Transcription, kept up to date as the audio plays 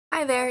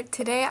Hi there!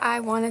 Today I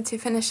wanted to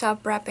finish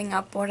up wrapping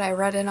up what I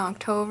read in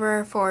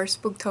October for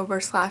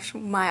Spooktober /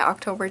 my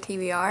October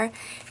TBR,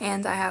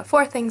 and I have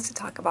 4 things to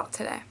talk about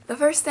today. The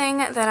first thing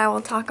that I will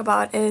talk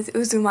about is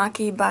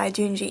Uzumaki by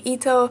Junji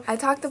Ito. I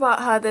talked about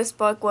how this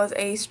book was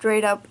a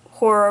straight up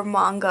horror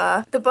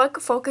manga. The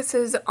book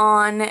focuses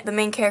on the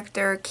main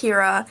character,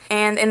 Kira,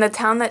 and in the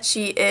town that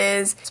she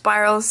is,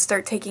 spirals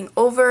start taking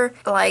over.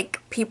 Like,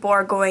 people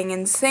are going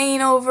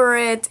insane over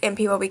it, and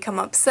people become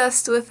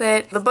obsessed with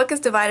it. The book is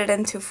divided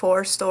into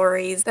 4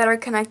 stories that are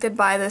connected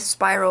by the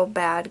spiral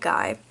bad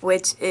guy,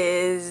 which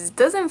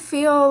doesn't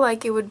feel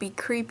like it would be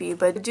creepy,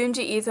 but Junji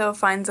Ito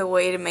finds a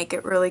way to make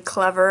it really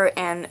clever,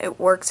 and it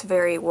works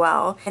very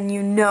well. And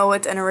you know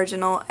it's an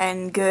original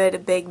and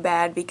good big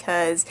bad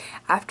because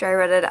after I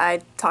read it, I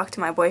talked to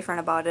my boyfriend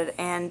about it,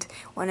 and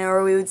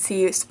whenever we would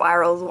see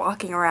spirals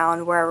walking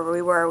around wherever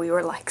we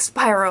were like,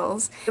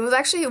 spirals. It was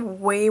actually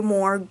way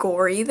more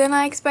gory than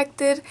I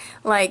expected.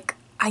 Like,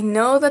 I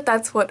know that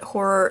that's what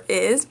horror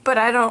is, but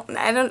I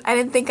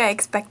didn't think I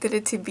expected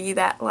it to be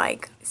that,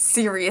 like,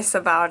 serious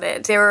about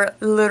it. There were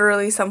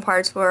literally some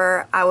parts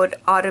where I would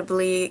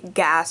audibly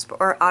gasp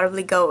or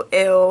audibly go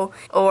ill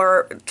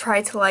or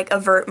try to like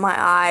avert my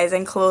eyes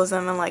and close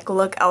them and like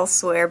look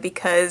elsewhere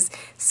because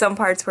some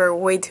parts were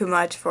way too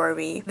much for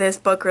me. This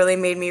book really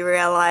made me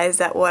realize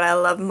that what I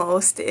love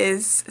most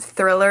is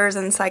thrillers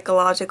and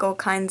psychological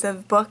kinds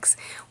of books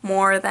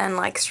more than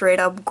like straight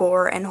up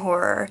gore and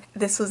horror.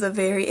 This was a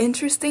very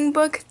interesting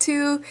book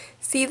to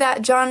see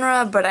that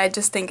genre, but I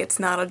just think it's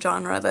not a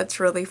genre that's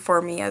really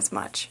for me as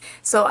much.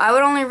 So I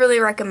would only really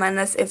recommend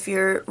this if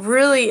you're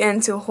really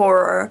into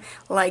horror,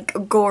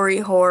 like gory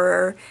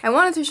horror. I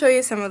wanted to show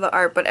you some of the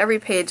art, but every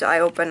page I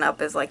open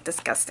up is like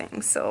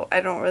disgusting, so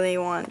I don't really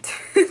want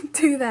to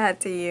do that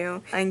to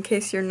you in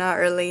case you're not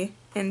really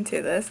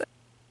into this.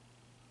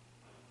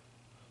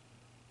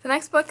 The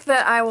next book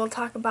that I will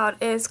talk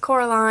about is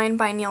Coraline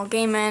by Neil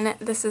Gaiman.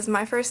 This is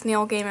my first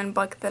Neil Gaiman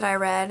book that I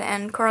read,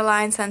 and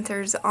Coraline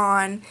centers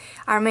on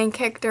our main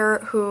character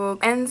who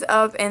ends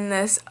up in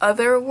this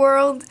other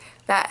world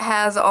that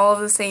has all of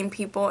the same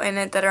people in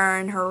it that are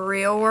in her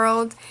real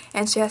world,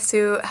 and she has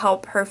to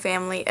help her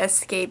family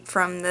escape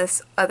from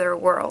this other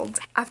world.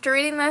 After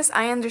reading this,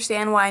 I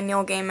understand why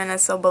Neil Gaiman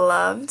is so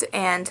beloved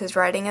and his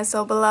writing is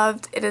so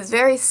beloved. It is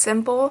very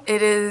simple.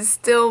 It is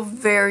still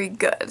very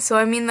good. So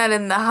I mean that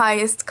in the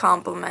highest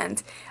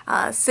compliment.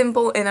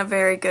 Simple in a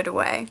very good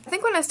way. I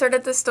think when I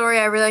started this story,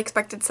 I really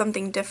expected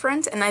something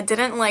different, and I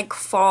didn't like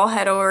fall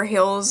head over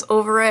heels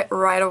over it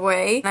right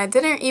away. And I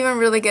didn't even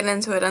really get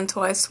into it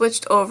until I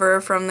switched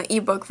over from the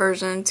ebook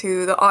version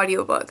to the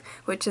audiobook,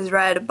 which is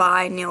read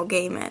by Neil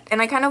Gaiman.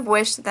 And I kind of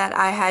wished that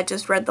I had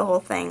just read the whole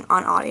thing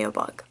on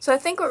audiobook. So I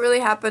think what really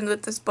happened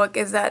with this book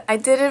is that I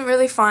didn't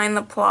really find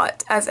the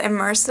plot as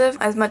immersive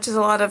as much as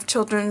a lot of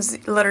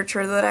children's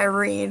literature that I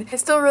read. I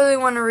still really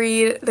want to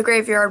read The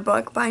Graveyard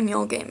Book by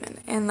Neil Gaiman,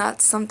 and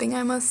that's something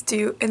I must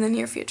do in the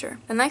near future.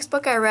 The next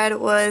book I read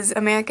was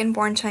American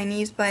Born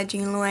Chinese by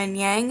Luen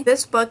Yang.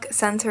 This book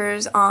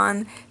centers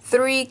on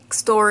 3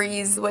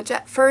 stories which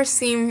at first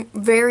seem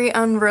very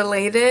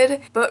unrelated,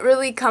 but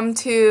really come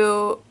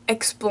to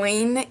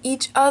explain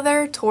each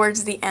other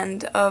towards the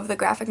end of the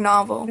graphic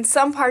novel. And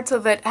some parts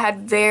of it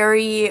had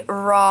very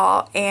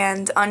raw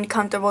and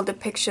uncomfortable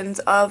depictions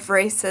of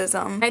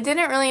racism. I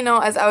didn't really know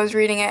as I was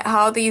reading it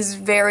how these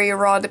very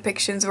raw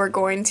depictions were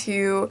going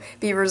to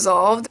be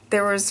resolved.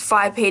 There was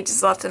 5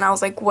 pages left and I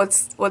was like,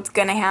 what's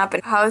gonna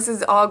happen? How is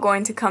this all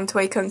going to come to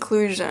a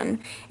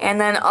conclusion?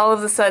 And then all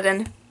of a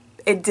sudden,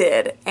 it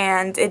did,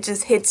 and it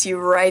just hits you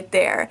right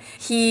there.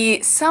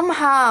 He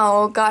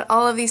somehow got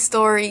all of these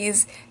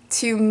stories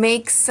to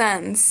make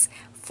sense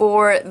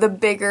for the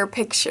bigger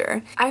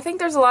picture. I think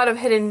there's a lot of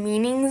hidden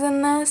meanings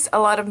in this, a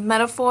lot of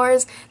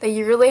metaphors that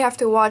you really have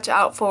to watch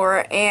out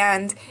for,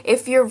 and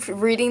if you're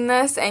reading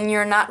this and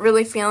you're not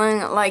really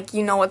feeling like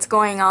you know what's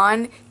going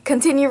on,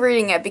 continue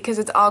reading it because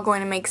it's all going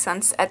to make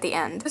sense at the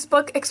end. This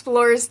book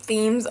explores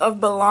themes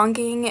of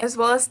belonging as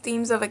well as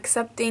themes of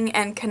accepting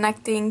and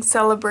connecting,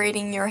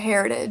 celebrating your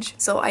heritage.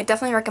 So I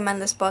definitely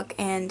recommend this book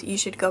and you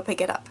should go pick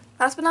it up.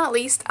 Last but not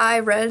least, I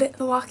read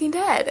The Walking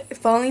Dead,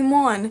 Volume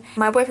 1.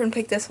 My boyfriend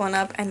picked this one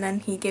up and then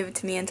he gave it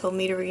to me and told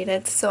me to read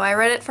it, so I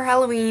read it for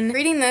Halloween.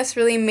 Reading this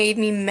really made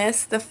me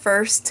miss the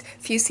first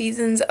few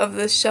seasons of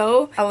the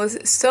show. I was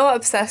so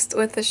obsessed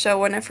with the show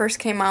when it first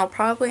came out,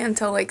 probably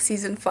until like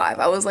season 5.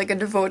 I was like a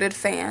devoted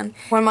fan.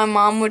 When my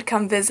mom would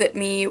come visit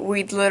me,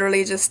 we'd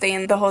literally just stay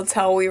in the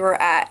hotel we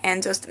were at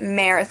and just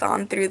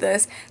marathon through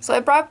this. So I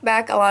brought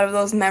back a lot of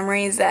those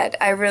memories that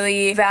I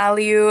really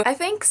value. I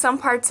think some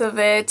parts of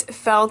it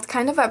felt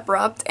kind of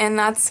abrupt, and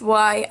that's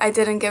why I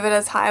didn't give it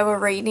as high of a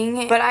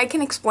rating, but I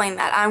can explain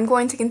that. I'm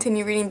going to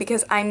continue reading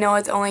because I know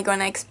it's only going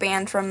to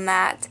expand from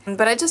that.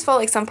 But I just felt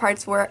like some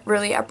parts were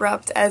really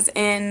abrupt, as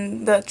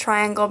in the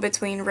triangle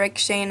between Rick,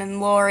 Shane,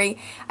 and Lori.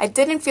 I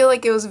didn't feel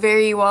like it was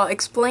very well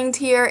explained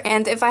here,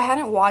 and if I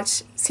hadn't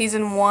watched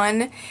season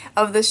 1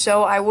 of the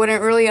show, I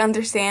wouldn't really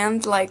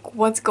understand like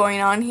what's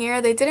going on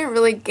here. They didn't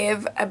really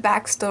give a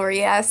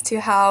backstory as to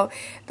how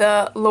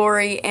the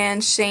Lori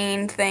and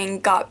Shane thing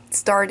got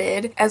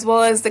started, as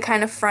well as the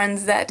kind of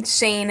friends that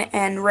Shane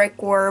and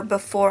Rick were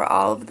before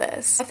all of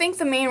this. I think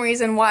the main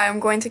reason why I'm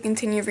going to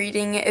continue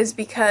reading is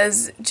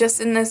because just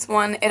in this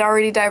one, it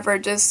already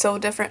diverges so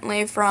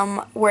differently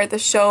from where the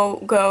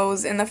show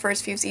goes in the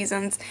first few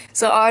seasons,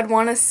 so I'd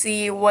want to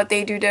see what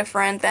they do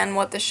different than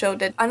what the show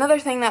did. Another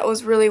thing that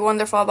was really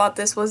wonderful about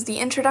this was the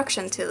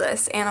introduction to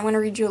this, and I'm going to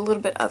read you a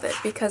little bit of it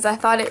because I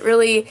thought it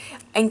really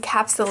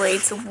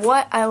encapsulates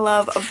what I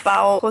love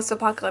about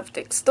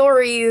post-apocalyptic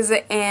stories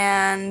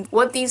and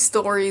what these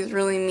stories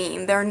really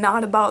mean. They're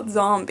not about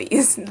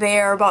zombies,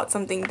 they're about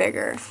something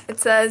bigger. It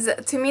says,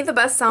 "To me, the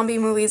best zombie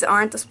movies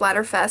aren't the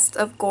splatterfest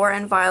of gore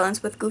and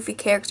violence with goofy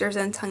characters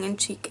and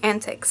tongue-in-cheek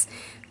antics.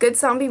 Good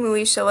zombie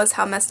movies show us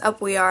how messed up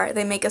we are.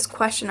 They make us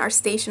question our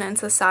station in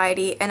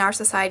society and our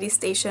society's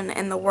station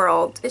in the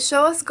world. They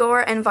show us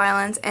gore and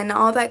violence and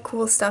all that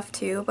cool stuff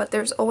too, but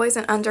there's always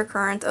an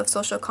undercurrent of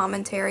social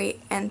commentary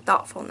and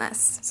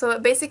thoughtfulness." So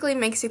it basically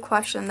makes you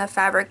question the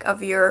fabric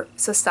of your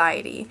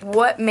society.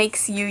 What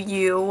makes you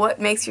you?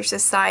 What makes your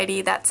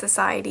society that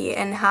society?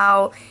 And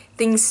how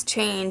things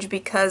change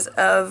because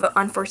of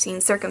unforeseen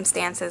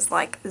circumstances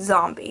like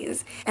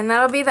zombies. And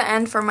that'll be the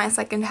end for my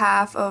second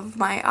half of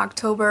my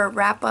October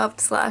wrap-up /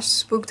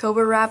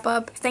 Spooktober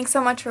wrap-up. Thanks so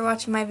much for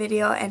watching my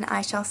video, and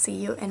I shall see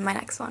you in my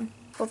next one.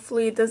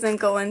 Hopefully it doesn't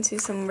go into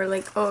some, we're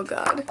like, oh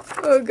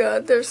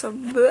god, there's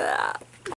some blah.